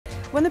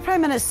When the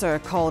Prime Minister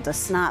called a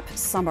snap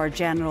summer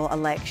general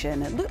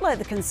election, it looked like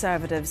the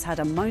Conservatives had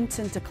a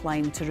mountain to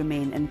climb to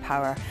remain in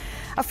power.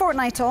 A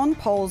fortnight on,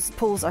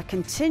 polls are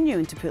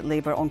continuing to put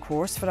Labour on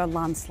course for a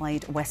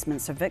landslide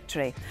Westminster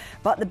victory.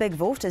 But the big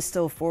vote is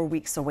still 4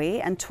 weeks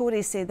away and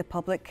Tories say the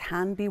public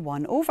can be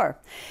won over.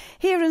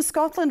 Here in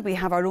Scotland, we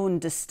have our own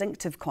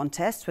distinctive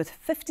contest with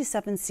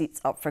 57 seats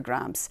up for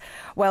grabs.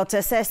 Well, to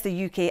assess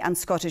the UK and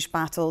Scottish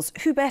battles,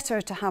 who better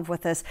to have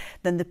with us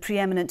than the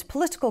preeminent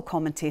political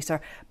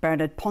commentator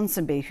Bernard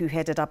Ponsonby, who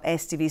headed up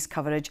STV's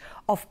coverage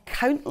of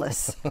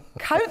countless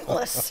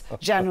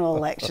general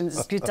elections.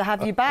 It's good to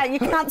have you back. You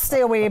can't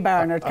stay away,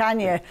 Bernard, can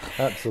you?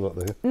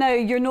 Absolutely. Now,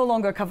 you're no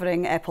longer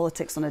covering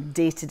politics on a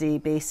day-to-day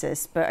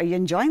basis, but are you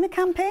enjoying the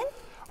campaign?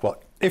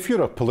 Well, if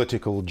you're a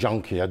political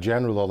junkie, a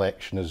general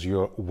election is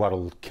your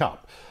World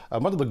Cup.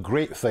 And one of the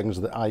great things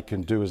that I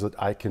can do is that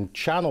I can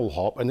channel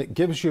hop, and it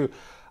gives you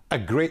a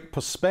great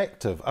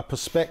perspective, a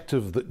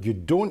perspective that you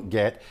don't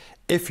get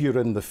if you're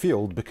in the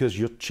field because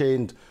you're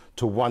chained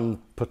to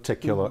one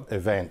particular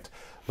event.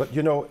 But,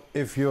 you know,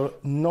 if you're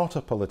not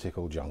a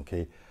political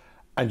junkie,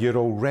 and you're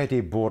already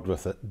bored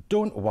with it,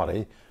 don't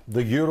worry,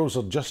 the Euros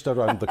are just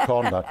around the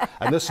corner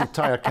and this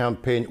entire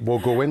campaign will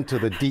go into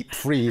the deep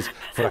freeze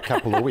for a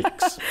couple of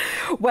weeks.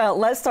 Well,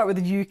 let's start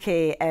with the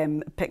UK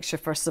picture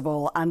first of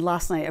all. And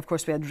last night, of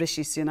course, we had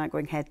Rishi Sunak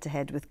going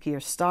head-to-head with Keir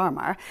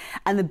Starmer.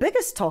 And the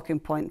biggest talking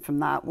point from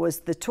that was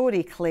the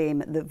Tory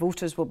claim that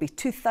voters will be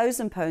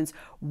 £2,000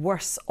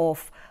 worse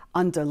off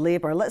under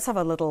Labour. Let's have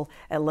a little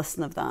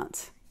listen of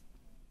that.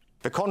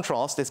 The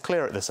contrast is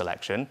clear at this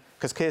election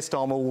because Keir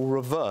Starmer will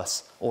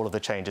reverse all of the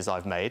changes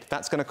I've made.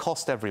 That's going to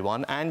cost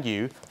everyone and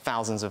you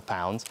thousands of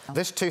pounds.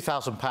 This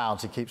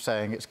 £2,000 he keeps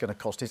saying it's going to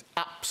cost is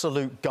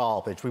absolute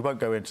garbage. We won't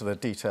go into the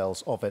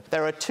details of it.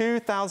 There are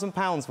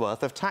 £2,000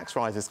 worth of tax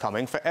rises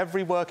coming for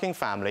every working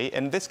family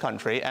in this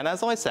country. And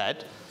as I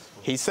said,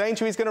 he's saying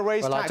to you he's going to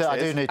raise taxes. I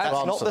do need to that's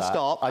answer not the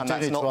start and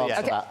that's not the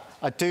end.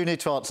 I do need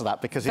to answer that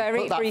because he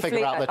put that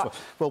figure out there.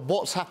 Well,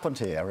 what's happened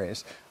here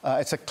is,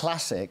 it's a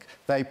classic,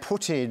 they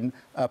put in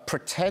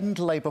pretend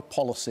Labour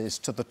policies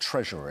to the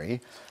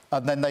Treasury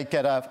and then they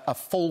get a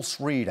false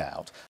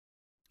readout.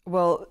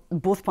 Well,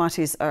 both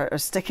parties are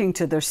sticking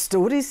to their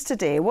stories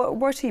today.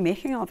 What are you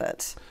making of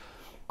it?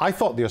 I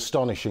thought the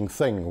astonishing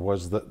thing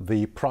was that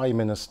the Prime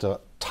Minister,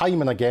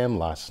 time and again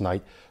last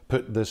night,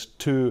 put this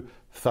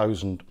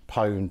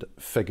 £2,000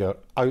 figure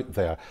out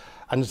there.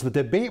 And as the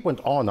debate went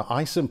on,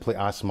 I simply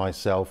asked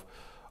myself,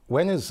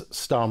 when is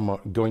Starmer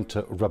going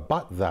to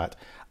rebut that?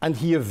 And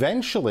he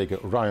eventually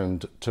got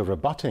round to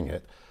rebutting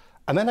it.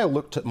 And then I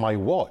looked at my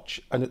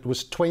watch and it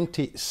was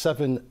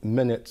 27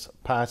 minutes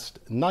past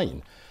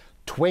 9.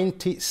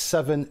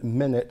 27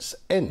 minutes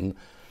in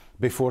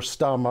before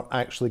Starmer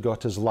actually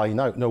got his line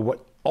out. Now,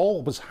 what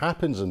always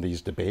happens in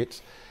these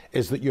debates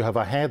is that you have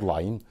a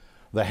headline.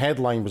 The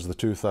headline was the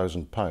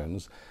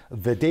 £2,000.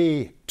 The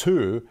day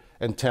two,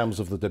 in terms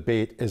of the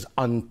debate, is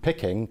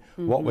unpicking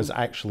what was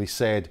actually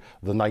said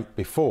the night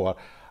before.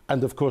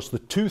 And of course, the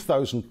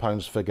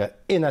 £2,000 figure,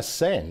 in a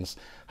sense,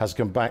 has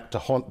come back to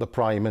haunt the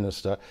Prime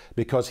Minister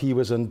because he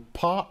was in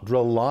part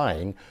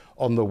relying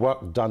on the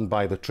work done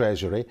by the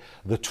Treasury.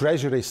 The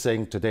Treasury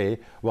saying today,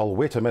 well,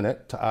 wait a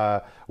minute,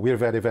 we're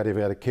very, very,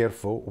 very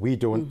careful. We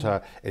don't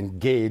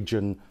engage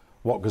in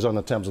what goes on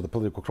in terms of the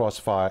political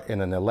crossfire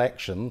in an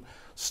election.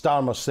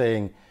 Starmer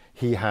saying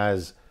he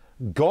has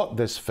got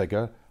this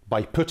figure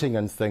by putting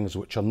in things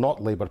which are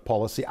not Labour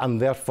policy, and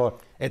therefore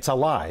it's a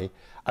lie.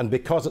 And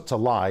because it's a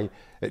lie,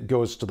 it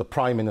goes to the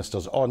Prime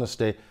Minister's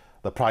honesty.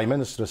 The Prime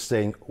Minister is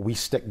saying, we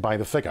stick by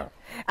the figure.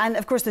 And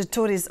of course, the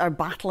Tories are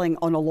battling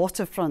on a lot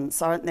of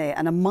fronts, aren't they?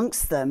 And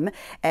amongst them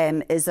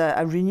is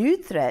a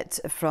renewed threat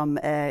from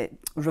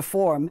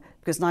reform,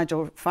 because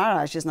Nigel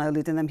Farage is now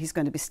leading them. He's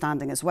going to be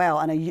standing as well.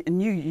 And a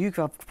new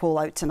YouGov poll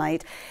out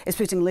tonight is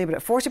putting Labour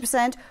at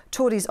 40%,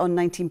 Tories on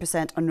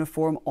 19%, and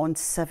Reform on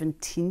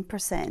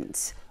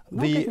 17%.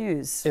 Not good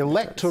news. The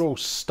electoral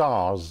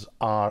stars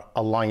are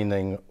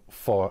aligning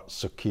for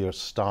Sir Keir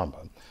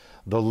Starmer.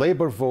 The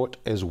Labour vote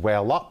is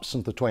well up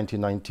since the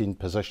 2019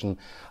 position,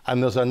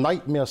 and there's a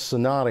nightmare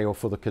scenario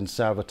for the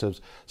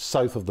Conservatives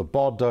south of the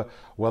border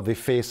where they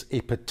face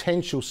a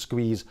potential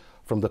squeeze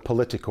from the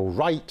political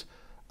right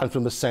and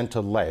from the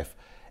centre left.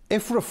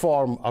 If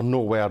Reform are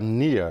nowhere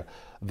near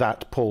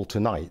that poll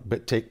tonight,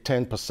 but take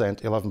 10%,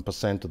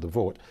 11% of the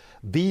vote,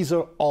 these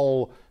are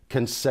all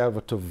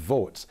Conservative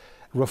votes.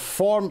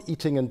 Reform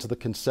eating into the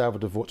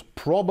Conservative votes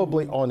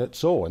probably on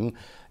its own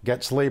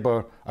gets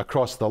Labour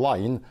across the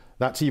line.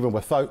 That's even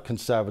without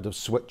Conservatives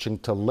switching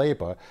to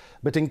Labour.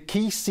 But in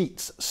key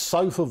seats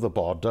south of the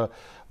border,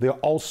 they're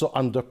also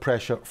under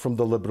pressure from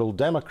the Liberal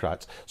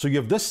Democrats. So you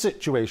have this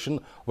situation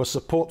where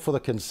support for the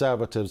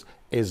Conservatives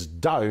is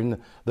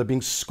down. They're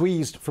being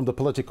squeezed from the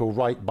political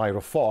right by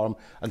Reform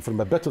and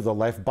from a bit of the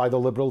left by the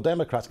Liberal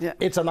Democrats. Yeah.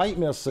 It's a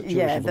nightmare situation for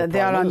the Prime Minister.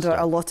 They are under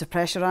a lot of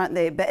pressure, aren't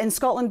they? But in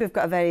Scotland, we've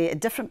got a very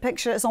different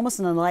picture. It's almost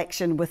an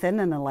election within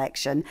an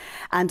election.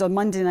 And on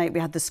Monday night, we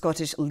had the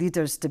Scottish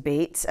leaders'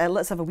 debate.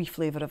 Let's have a wee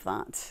flavour of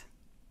that.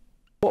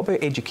 What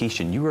about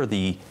education? You were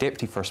the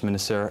Deputy First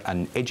Minister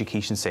and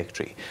Education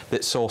Secretary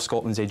that saw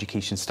Scotland's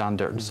education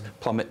standards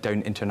plummet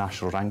down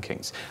international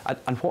rankings.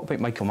 And what about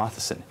Michael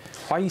Matheson?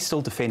 Why are you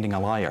still defending a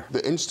liar?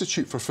 The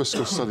Institute for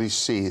Fiscal Studies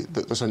say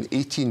that there's an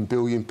 £18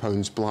 billion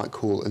black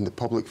hole in the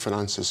public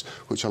finances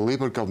which a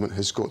Labour government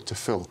has got to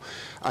fill.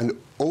 And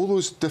all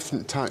those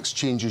different tax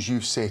changes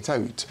you've set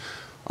out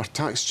are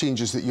tax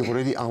changes that you've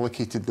already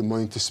allocated the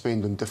money to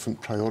spend on different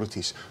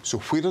priorities. So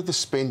where are the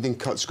spending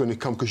cuts going to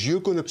come? Because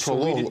you're going to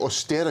prolong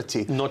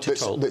austerity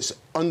that's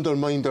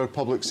undermined our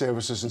public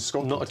services in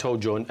Scotland. Not at all,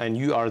 John. And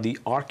you are the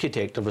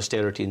architect of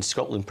austerity in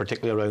Scotland,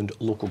 particularly around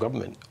local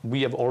government.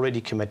 We have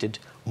already committed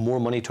more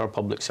money to our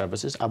public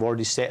services. I've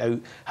already set out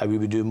how we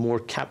would do more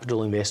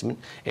capital investment.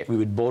 We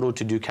would borrow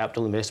to do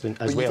capital investment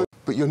as well.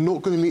 But you're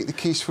not going to make the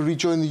case for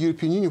rejoining the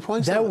European Union. Why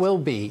is that? There will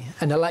be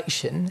an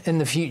election in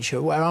the future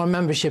where our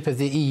membership of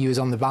the EU is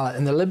on the ballot,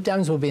 and the Lib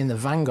Dems will be in the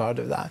vanguard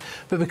of that.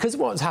 But because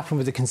of what's happened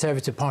with the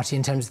Conservative Party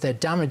in terms of their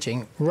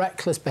damaging,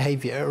 reckless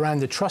behaviour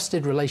around the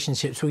trusted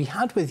relationships we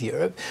had with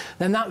Europe,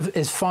 then that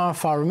is far,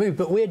 far removed.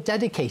 But we're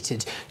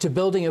dedicated to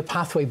building a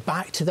pathway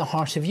back to the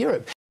heart of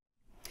Europe.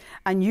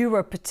 And you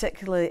were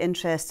particularly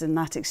interested in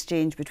that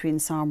exchange between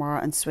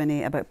Sarmar and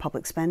Swinney about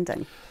public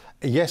spending.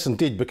 Yes,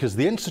 indeed, because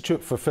the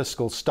Institute for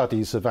Fiscal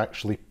Studies have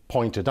actually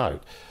pointed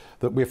out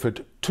that we've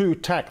had 2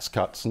 tax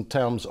cuts in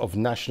terms of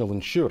national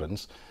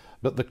insurance,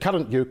 but the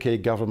current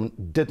UK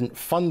government didn't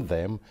fund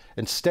them.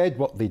 Instead,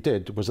 what they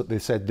did was that they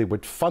said they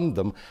would fund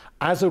them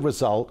as a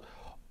result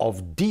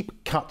of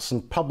deep cuts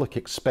in public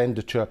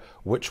expenditure,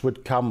 which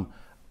would come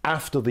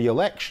after the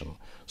election.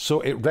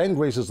 So it then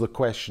raises the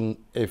question,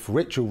 if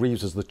Rachel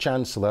Reeves is the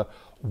Chancellor,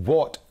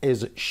 what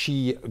is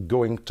she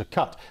going to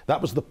cut?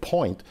 That was the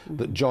point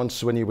that John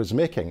Swinney was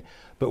making.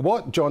 But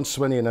what John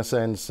Swinney, in a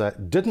sense,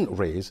 didn't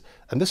raise,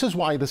 and this is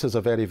why this is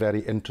a very,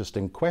 very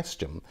interesting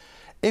question,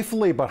 if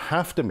Labour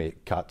have to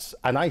make cuts,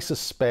 and I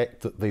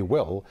suspect that they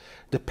will,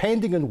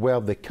 depending on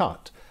where they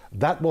cut,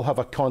 that will have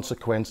a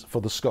consequence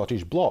for the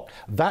Scottish Bloc.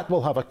 That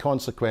will have a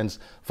consequence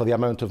for the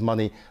amount of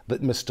money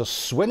that Mr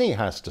Swinney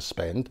has to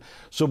spend.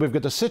 So we've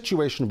got a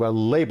situation where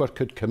Labour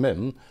could come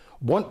in,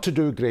 want to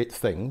do great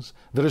things.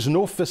 There is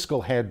no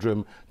fiscal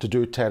headroom to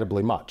do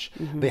terribly much.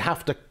 They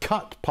have to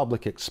cut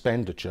public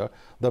expenditure.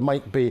 There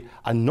might be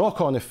a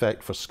knock-on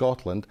effect for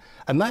Scotland,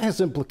 and that has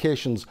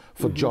implications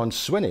for John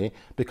Swinney,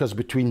 because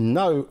between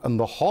now and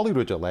the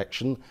Holyrood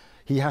election,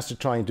 he has to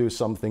try and do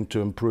something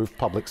to improve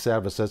public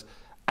services,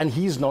 and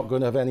he's not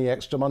going to have any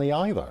extra money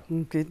either.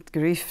 Good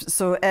grief.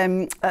 So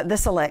at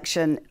this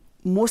election,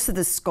 most of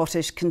the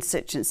Scottish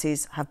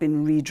constituencies have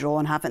been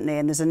redrawn, haven't they?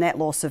 And there's a net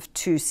loss of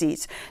 2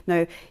 seats.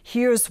 Now,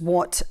 here's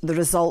what the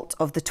result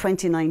of the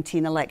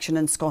 2019 election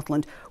in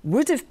Scotland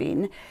would have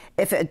been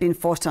if it had been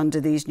fought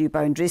under these new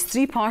boundaries.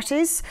 3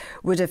 parties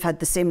would have had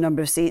the same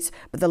number of seats,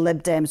 but the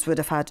Lib Dems would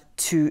have had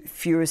 2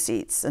 fewer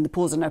seats. And the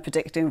polls are now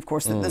predicting, of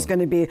course, that there's going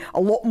to be a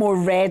lot more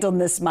red on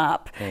this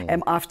map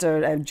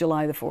after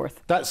July the 4th.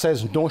 That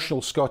says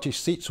notional Scottish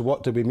seats.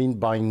 What do we mean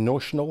by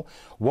notional?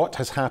 What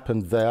has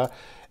happened there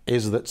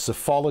is that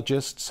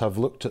psephologists have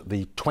looked at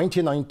the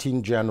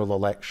 2019 general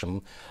election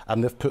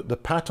and they've put the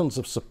patterns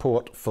of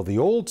support for the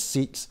old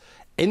seats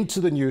into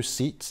the new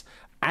seats,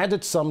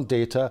 added some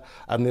data,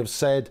 and they've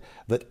said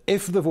that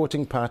if the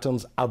voting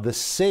patterns are the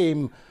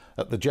same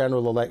at the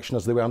general election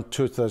as they were in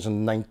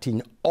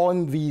 2019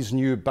 on these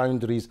new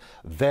boundaries,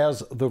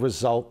 there's the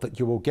result that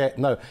you will get.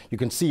 Now, you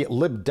can see at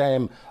Lib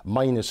Dem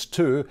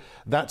 -2,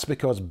 that's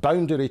because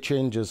boundary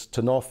changes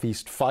to North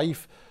East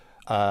Fife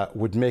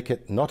would make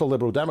it not a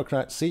Liberal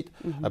Democrat seat,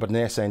 but an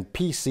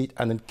SNP seat,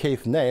 and in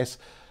Caithness,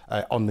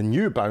 on the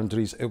new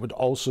boundaries, it would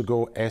also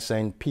go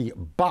SNP.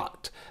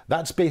 But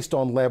that's based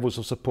on levels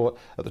of support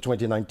at the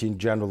 2019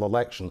 general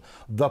election.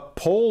 The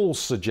polls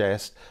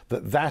suggest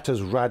that that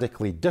is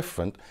radically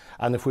different,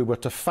 and if we were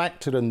to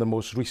factor in the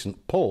most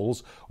recent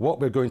polls,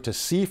 what we're going to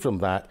see from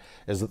that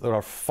is that there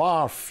are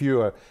far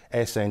fewer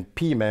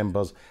SNP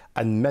members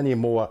and many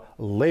more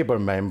Labour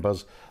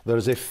members. There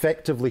is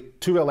effectively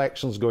 2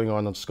 elections going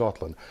on in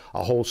Scotland.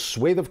 A whole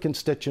swathe of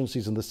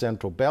constituencies in the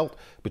Central Belt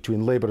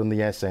between Labour and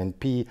the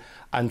SNP,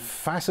 and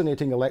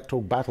fascinating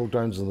electoral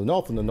battlegrounds in the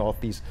north and the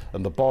northeast,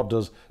 and the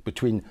borders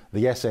between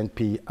the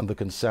SNP and the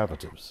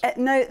Conservatives.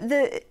 Now,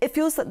 it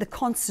feels that the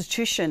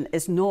Constitution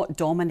is not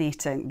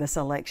dominating this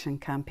election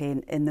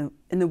campaign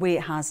in the way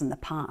it has in the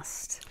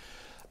past.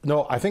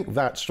 No, I think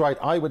that's right.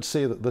 I would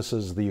say that this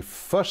is the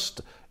first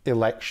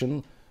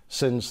election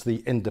since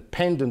the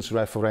independence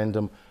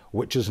referendum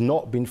which has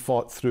not been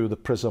fought through the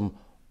prism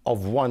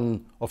of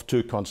one of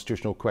 2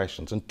 constitutional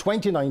questions. In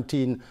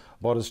 2019,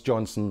 Boris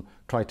Johnson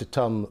tried to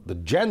turn the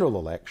general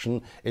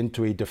election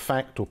into a de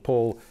facto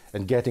poll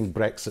in getting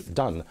Brexit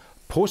done.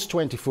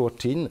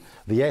 Post-2014,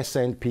 the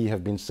SNP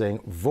have been saying,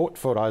 vote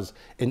for us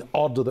in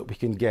order that we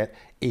can get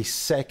a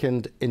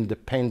second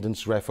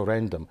independence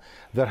referendum.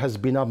 There has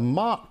been a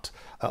marked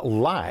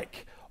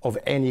lack of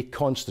any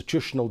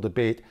constitutional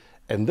debate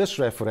in this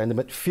referendum,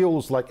 it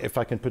feels like, if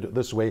I can put it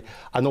this way,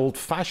 an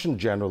old-fashioned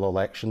general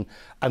election,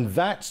 and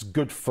that's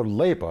good for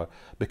Labour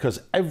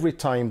because every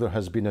time there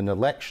has been an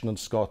election in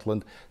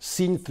Scotland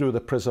seen through the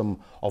prism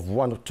of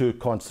one or two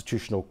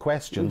constitutional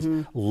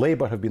questions,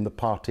 Labour have been the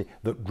party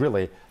that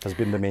really has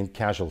been the main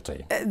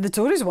casualty. The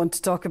Tories want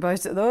to talk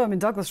about it, though. I mean,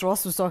 Douglas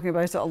Ross was talking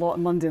about it a lot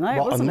on Monday night,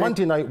 wasn't he? On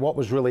Monday night, what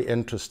was really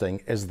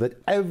interesting is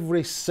that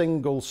every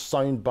single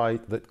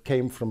soundbite that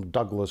came from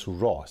Douglas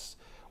Ross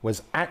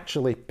was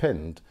actually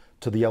pinned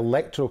to the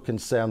electoral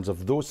concerns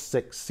of those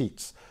 6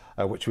 seats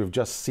which we've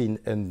just seen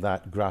in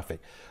that graphic.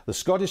 The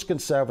Scottish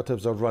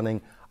Conservatives are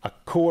running a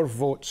core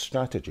vote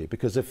strategy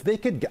because if they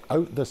could get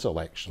out this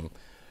election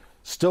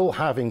still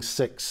having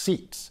 6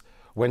 seats,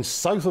 when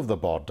south of the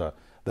border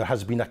there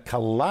has been a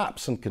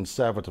collapse in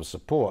Conservative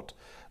support,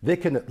 they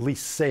can at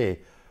least say,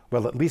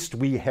 well, at least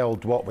we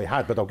held what we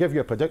had. But I'll give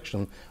you a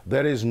prediction.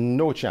 There is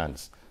no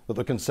chance that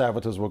the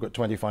Conservatives will get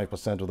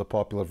 25% of the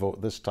popular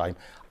vote this time.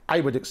 I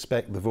would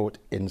expect the vote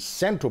in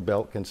Central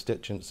Belt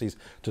constituencies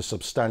to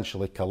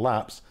substantially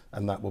collapse,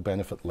 and that will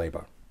benefit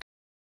Labour.